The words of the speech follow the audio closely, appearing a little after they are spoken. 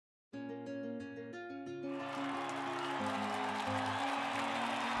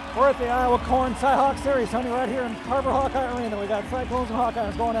We're at the Iowa Corn CyHawk Series, honey, right here in Carver Hawkeye Arena. We got Cyclones and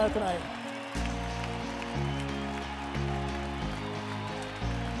Hawkeyes going at it tonight.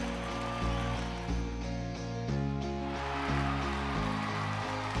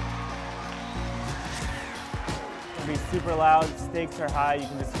 It'll be super loud, stakes are high, you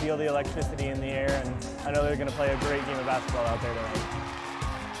can just feel the electricity in the air, and I know they're going to play a great game of basketball out there tonight.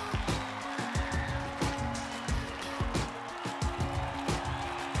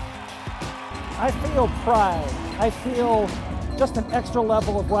 I feel pride. I feel just an extra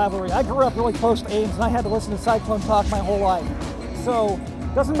level of rivalry. I grew up really close to Ames and I had to listen to Cyclone talk my whole life. So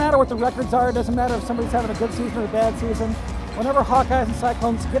it doesn't matter what the records are, it doesn't matter if somebody's having a good season or a bad season. Whenever Hawkeyes and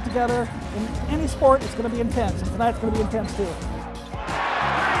Cyclones get together in any sport, it's going to be intense. And tonight's going to be intense too.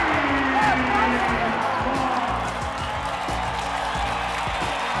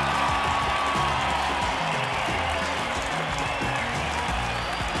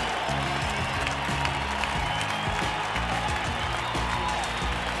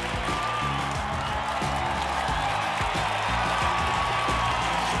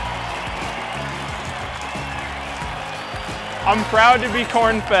 I'm proud to be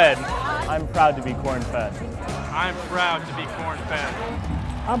corn-fed. I'm proud to be corn-fed. I'm proud to be corn-fed.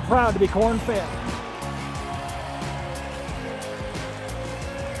 I'm proud to be corn-fed.